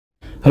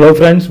Hello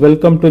friends,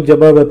 welcome to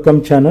Jeba webcam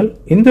channel.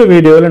 இந்த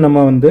வீடியோல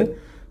நம்ம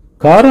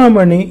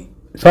காராமணி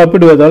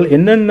சாப்பிடுவதால்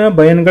என்னென்ன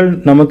பயன்கள்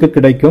நமக்கு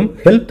கிடைக்கும்,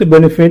 health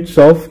benefits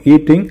of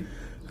eating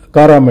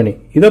காராமணி,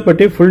 இத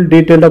பத்தி full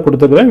detailடா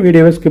கொடுத்திருக்கேன்.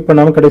 வீடியோவை ஸ்கிப்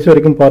பண்ணாம கடைசி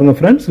வரைக்கும் பாருங்க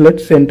friends.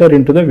 Let's enter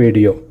into the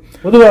video.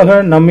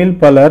 பொதுவாக நம்மில்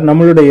பலர்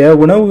நம்மளுடைய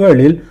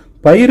உணவுகளில்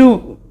பயிறு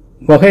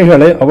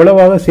வகைகளை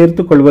அவ்வளவாக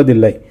சேர்த்துக்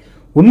கொள்வதில்லை.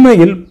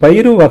 உண்மையில்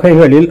பயிறு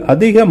வகைகளில்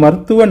அதிக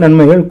மருத்துவ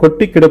நன்மைகள்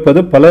கொட்டி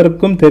கிடப்பது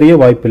பலருக்கும் தெரிய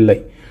வாய்ப்பில்லை.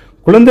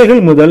 குழந்தைகள்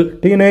முதல்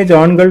டீனேஜ்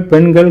ஆண்கள்,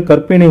 பெண்கள்,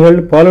 கர்ப்பிணிகள்,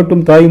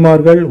 பாலூட்டும்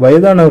தாய்மார்கள்,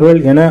 வயதானவர்கள்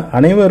என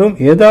அனைவரும்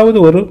ஏதாவது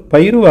ஒரு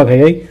பயிறு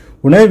வகையை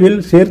உணவில்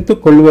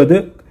சேர்த்துக் கொள்வது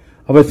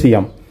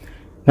அவசியம்.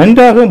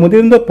 நன்றாக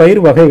முதிர்ந்த பயிர்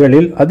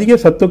வகைகளில் அதிக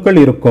சத்துக்கள்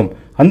இருக்கும்.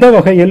 அந்த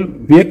வகையில்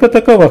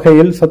வியக்கத்தக்க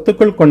வகையில்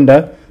சத்துக்கள் கொண்ட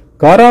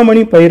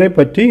காராமணி பயிரை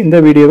பற்றி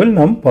இந்த வீடியோவில்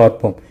நாம்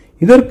பார்ப்போம்.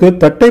 இதற்கு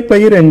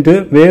தட்டைப்பயிர் என்று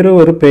வேறு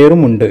ஒரு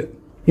பெயரும் உண்டு.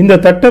 இந்த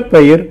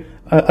தட்டைப்பயிர்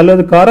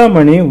அல்லது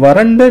காராமணி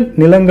வறண்ட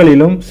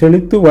நிலங்களிலும்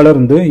செழித்து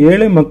வளர்ந்து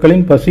ஏழை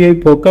மக்களின் பசியை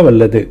போக்க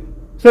வல்லது.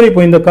 சரி,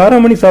 இப்போ இந்த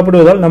காராமணி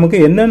சாப்பிடுவதால் நமக்கு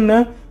என்னென்ன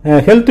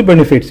ஹெல்த்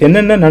பெனிஃபிட்ஸ்,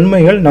 என்னென்ன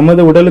நன்மைகள்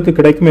நமது உடலுக்கு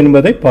கிடைக்கும்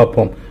என்பதை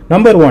பார்ப்போம்.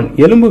 நம்பர் 1,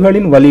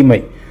 எலும்புகளின் வலிமை.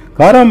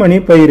 காராமணி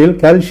பயிரில்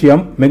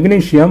கால்சியம்,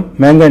 மெக்னீசியம்,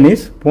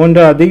 மேங்கனீஸ்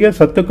போன்ற அதிக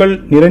சத்துக்கள்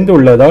நிறைந்து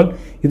உள்ளதால்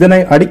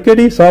இதனை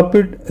அடிக்கடி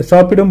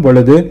சாப்பிடும்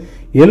பொழுது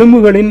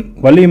எலும்புகளின்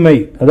வலிமை,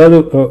 அதாவது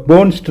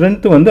போன்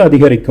ஸ்ட்ரென்த்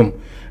அதிகரிக்கும்.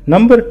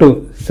 நம்பர் 2,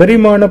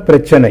 செரிமான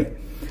பிரச்சனை.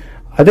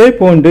 அதே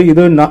போன்று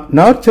இது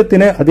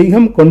நார்ச்சத்தினை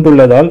அதிகம்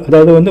கொண்டுள்ளதால்,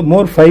 அதாவது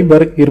மோர்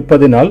ஃபைபர்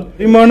இருப்பதனால்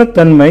செரிமான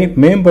தன்மை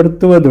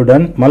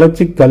மேம்படுத்துவதுடன்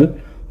மலச்சிக்கல்,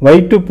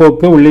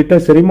 வயிற்றுப்போக்கு உள்ளிட்ட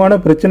செரிமான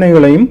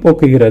பிரச்சனைகளையும்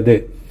போக்குகிறது.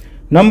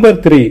 நம்பர்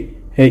 3,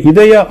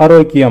 இதய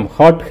ஆரோக்கியம்,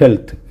 ஹார்ட்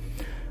ஹெல்த்.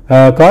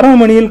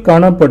 காராமணியில்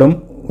காணப்படும்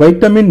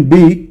வைட்டமின்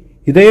பி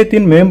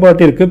இதயத்தின்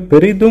மேம்பாட்டிற்கு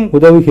பெரிதும்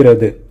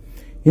உதவுகிறது.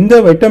 இந்த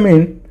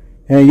வைட்டமின்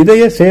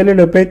இதய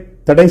செயலிழப்பை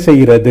தடை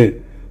செய்கிறது.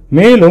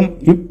 மேலும்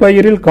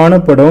இப்பயிரில்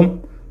காணப்படும்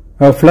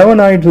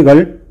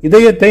பிளவனாய்டுகள்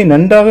இதயத்தை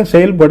நன்றாக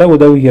செயல்பட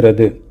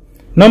உதவுகிறது.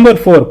 Number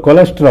 4,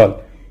 cholesterol.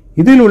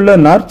 இதில் உள்ள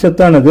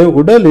நார்ச்சத்தானது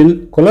உடலில்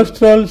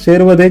கொலஸ்ட்ரால்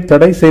சேருவதை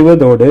தடை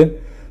செய்வதோடு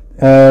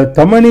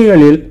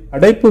தமனிகளில்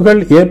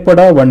அடைப்புகள்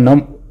ஏற்படா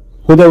வண்ணம்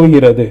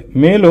உதவுகிறது.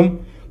 மேலும்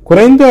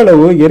குறைந்த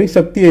அளவு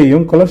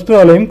எரிசக்தியையும்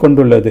கொலஸ்ட்ராலையும்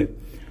கொண்டுள்ளது.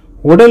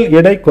 உடல்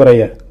எடை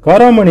குறைய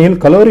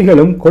காராமணியில்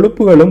கலோரிகளும்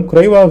கொழுப்புகளும்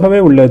குறைவாகவே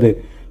உள்ளது.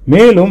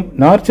 மேலும்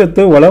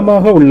நார்ச்சத்து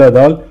வளமாக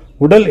உள்ளதால்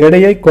உடல்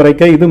எடையை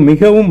குறைக்க இது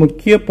மிகவும்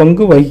முக்கிய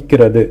பங்கு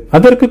வகிக்கிறது.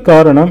 அதற்கு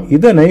காரணம்,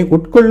 இதனை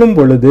உட்கொள்ளும்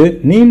பொழுது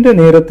நீண்ட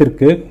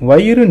நேரத்திற்கு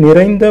வயிறு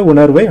நிறைந்த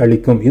உணர்வை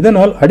அளிக்கும்.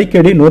 இதனால்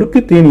அடிக்கடி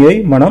நொறுக்கு தீனியை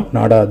மனம்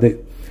நாடாது.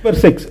 நம்பர்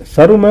 6,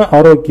 சரும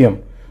ஆரோக்கியம்.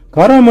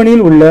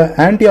 காராமணியில் உள்ள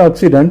anti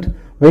accident,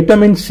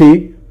 vitamin C,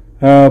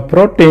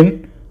 protein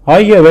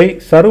ஆகியவை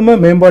சரும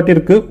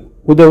மேம்பாட்டிற்கு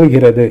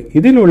உதவுகிறது.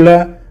 இதில் உள்ள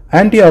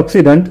ஆன்டி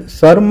ஆக்சிடென்ட்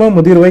சரும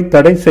முதிர்வை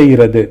தடை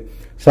செய்கிறது.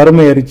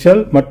 சரும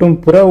எரிச்சல் மற்றும்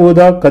புற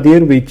ஊதா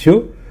கதிர்வீச்சு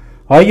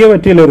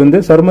ஆகியவற்றிலிருந்து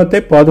சருமத்தை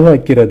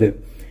பாதுகாக்கிறது.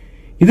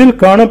 இதில்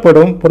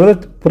காணப்படும்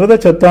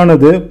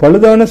புரதச்சத்தானது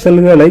பழுதான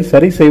செல்களை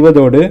சரி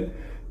செய்வதோடு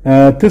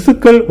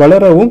திசுக்கள்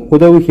வளரவும்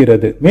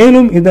உதவுகிறது.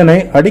 மேலும் இதனை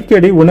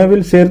அடிக்கடி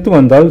உணவில் சேர்த்து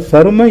வந்தால்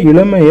சரும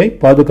இளமையை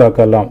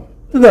பாதுகாக்கலாம்.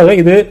 அடுத்ததாக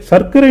இது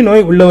சர்க்கரை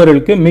நோய்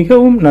உள்ளவர்களுக்கு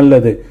மிகவும்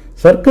நல்லது.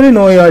 சர்க்கரை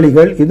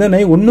நோயாளிகள்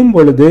இதனை உண்ணும்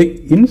பொழுது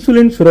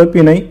இன்சுலின்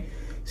சுரப்பினை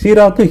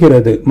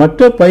சீராக்குகிறது.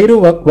 மற்ற பயிறு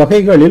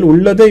வகைகளில்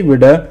உள்ளதை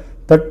விட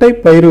தட்டை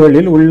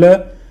பயிறுகளில் உள்ள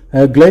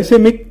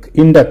கிளைசெமிக்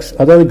இண்டெக்ஸ்,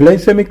 அதாவது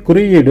கிளைசெமிக்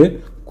குறியீடு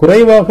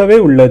குறைவாகவே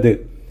உள்ளது.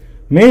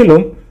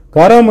 மேலும்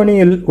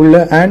காராமணியில் உள்ள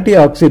ஆன்டி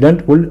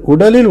ஆக்சிடென்ட்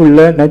உடலில்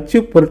உள்ள நச்சு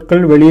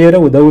பொருட்கள் வெளியேற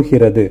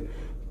உதவுகிறது.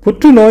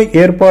 புற்றுநோய்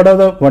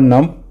ஏற்படாத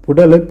வண்ணம்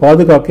உடலை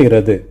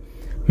பாதுகாக்கிறது.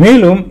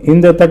 மேலும்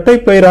இந்த தட்டை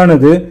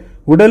பயிரானது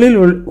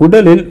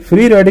உடலில்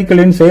ஃப்ரீ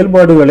ரேடிக்கலின்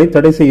செயல்பாடுகளை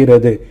தடை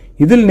செய்கிறது.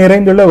 இதில்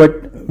நிறைந்துள்ள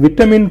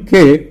விட்டமின்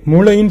கே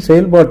மூளையின்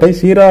செயல்பாட்டை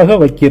சீராக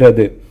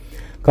வைக்கிறது.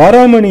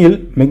 காராமணியில்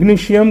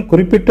மெக்னீசியம்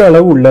குறிப்பிட்ட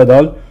அளவு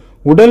உள்ளதால்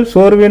உடல்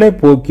சோர்வினை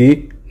போக்கி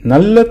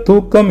நல்ல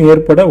தூக்கம்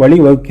ஏற்பட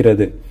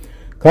வழிவகுக்கிறது.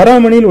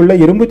 காராமணியில் உள்ள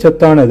இரும்பு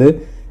சத்தானது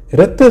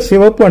இரத்த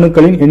சிவப்பு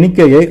அணுக்களின்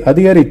எண்ணிக்கையை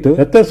அதிகரித்து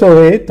இரத்த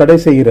சோகையை தடை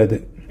செய்கிறது.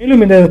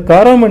 மேலும் இந்த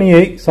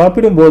காராமணியை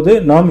சாப்பிடும் போது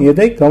நாம்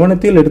எதை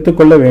கவனத்தில்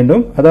எடுத்துக்கொள்ள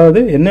வேண்டும், அதாவது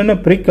என்னென்ன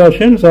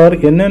ப்ரிகாஷன்ஸ் ஆர்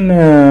என்னென்ன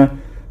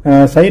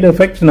சைடு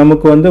எஃபெக்ட்ஸ்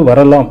நமக்கு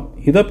வரலாம்,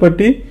 இதை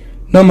பற்றி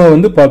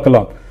நம்ம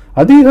பார்க்கலாம்.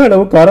 அதிக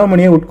அளவு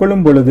காராமணியை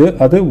உட்கொள்ளும் பொழுது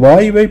அது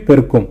வாயுவை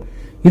பெருக்கும்.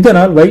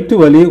 இதனால் வயிற்று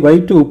வலி,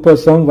 வயிற்று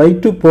உப்பசம்,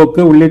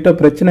 வயிற்றுப்போக்கு உள்ளிட்ட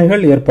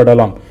பிரச்சனைகள்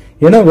ஏற்படலாம்.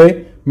 எனவே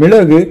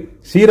மிளகு,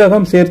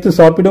 சீரகம் சேர்த்து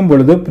சாப்பிடும்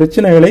பொழுது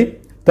பிரச்சனைகளை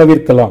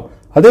தவிர்க்கலாம்.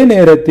 அதே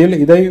நேரத்தில்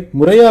இதை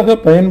முறையாக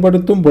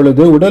பயன்படுத்தும்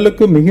பொழுது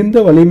உடலுக்கு மிகுந்த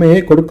வலிமையை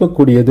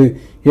கொடுக்கக்கூடியது.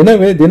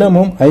 எனவே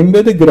தினமும்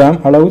 50 கிராம்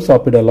அளவு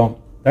சாப்பிடலாம்.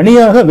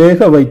 தனியாக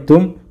வேக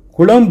வைத்தும்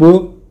குழம்பு,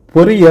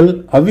 பொரியல்,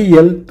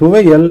 அவியல்,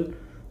 துவையல்,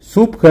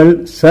 சூப்கள்,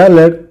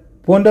 சாலட்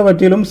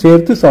போன்றவற்றிலும்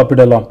சேர்த்து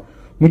சாப்பிடலாம்.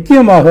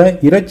 முக்கியமாக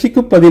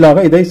இறைச்சிக்கு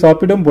பதிலாக இதை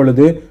சாப்பிடும்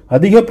பொழுது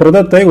அதிக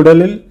புரதத்தை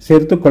உடலில்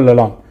சேர்த்து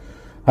கொள்ளலாம்.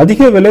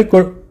 அதிக விலை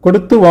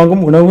கொடுத்து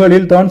வாங்கும்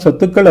உணவுகளில் தான்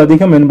சத்துக்கள்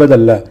அதிகம்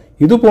என்பதல்ல.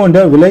 இதுபோன்ற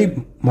விலை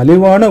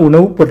மலிவான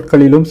உணவுப்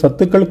பொருட்களிலும்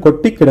சத்துக்கள்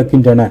கொட்டி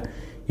கிடக்கின்றன.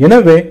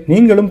 எனவே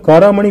நீங்களும்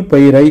காராமணி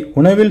பயிரை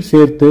உணவில்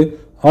சேர்த்து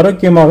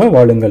ஆரோக்கியமாக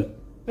வாழுங்கள்.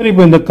 சரி,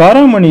 இப்போ இந்த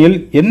காராமணியில்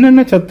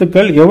என்னென்ன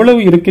சத்துக்கள் எவ்வளவு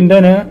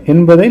இருக்கின்றன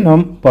என்பதை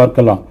நாம்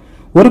பார்க்கலாம்.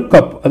 ஒரு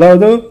கப்,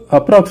 அதாவது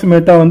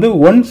அப்ராக்சிமேட்டா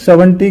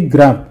 170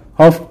 கிராம்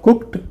ஆஃப்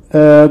குக்ட்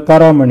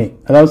காராமணி,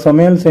 அதாவது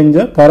சமையல் செஞ்ச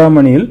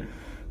காராமணியில்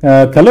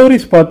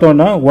கலோரிஸ்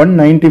பார்த்தோம்னா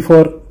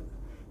 194,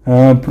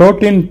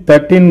 protein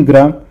 13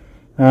 gram,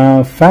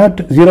 fat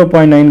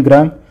 0.9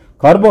 gram,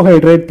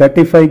 carbohydrate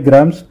 35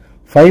 grams,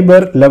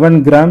 fibre 11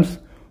 grams,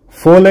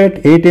 folate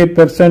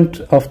 88%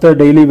 of the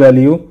daily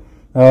value,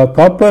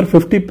 copper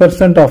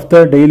 50% of the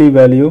daily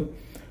value.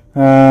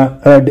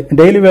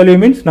 Daily value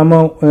means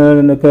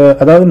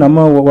அதாவது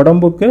நம்ம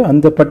உடம்புக்கு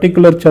அந்த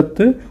பர்டிகுலர்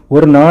சத்து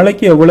ஒரு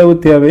நாளைக்கு எவ்வளவு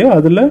தேவையோ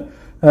அதுல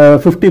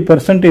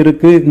 50%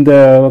 இருக்கு இந்த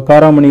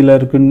காராமணியில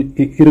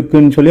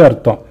இருக்குன்னு சொல்லி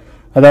அர்த்தம்.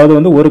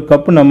 அதாவது ஒரு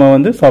கப்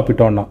நம்ம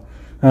சாப்பிட்டோம்னா.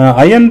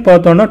 அயன்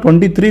பார்த்தோம்னா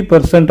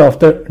 23% of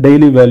the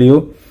daily value,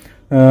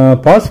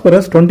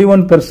 phosphorus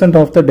 21%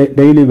 of the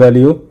daily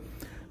value,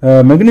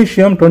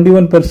 magnesium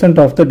 21%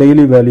 of the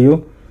daily value,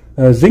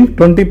 zinc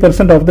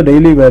 20% of the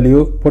daily value,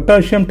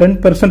 potassium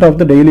 10% of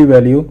the daily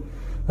value,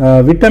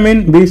 vitamin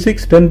B6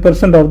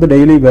 10% of the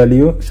daily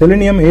value,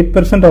 selenium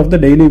 8% of the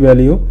daily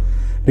value,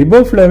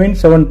 riboflavin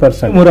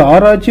 7%. ஒரு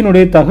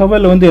ஆராய்ச்சியினுடைய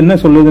தகவல் என்ன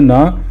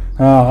சொல்லுதுன்னா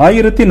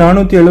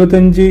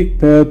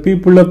 1475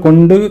 பீப்புள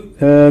கொண்டு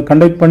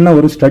conduct பண்ண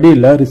ஒரு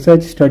ஸ்டடியில,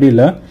 research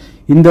ஸ்டடியில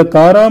இந்த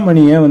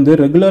காராமணியை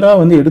ரெகுலரா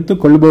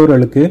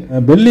எடுத்துக்கொள்பவர்களுக்கு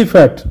belly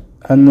fat,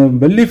 அந்த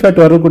பெல்லி ஃபேட்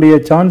வரக்கூடிய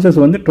சான்சஸ்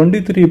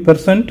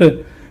 23%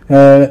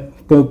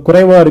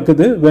 குறைவா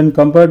இருக்குது when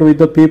compared with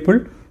the people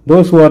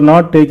those who are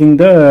not taking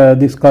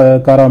this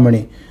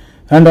karamani,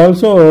 and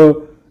also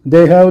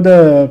they have the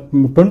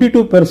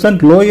 22%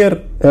 lower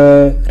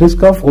risk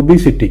of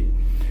obesity.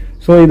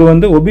 so இது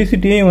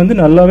obesity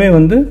நல்லாவே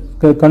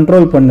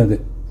control பண்ணுது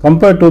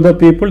compared to the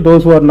people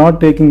those who are not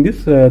taking this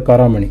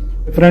karamani.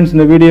 friends,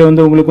 இந்த video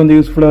உங்களுக்கு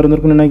யூஸ்ஃபுல்லா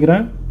இருந்திருக்கும்னு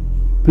நினைக்கிறேன்.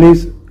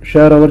 please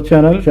share our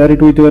channel, share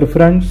it with your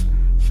friends,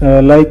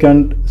 like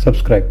and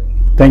subscribe.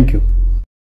 Thank you.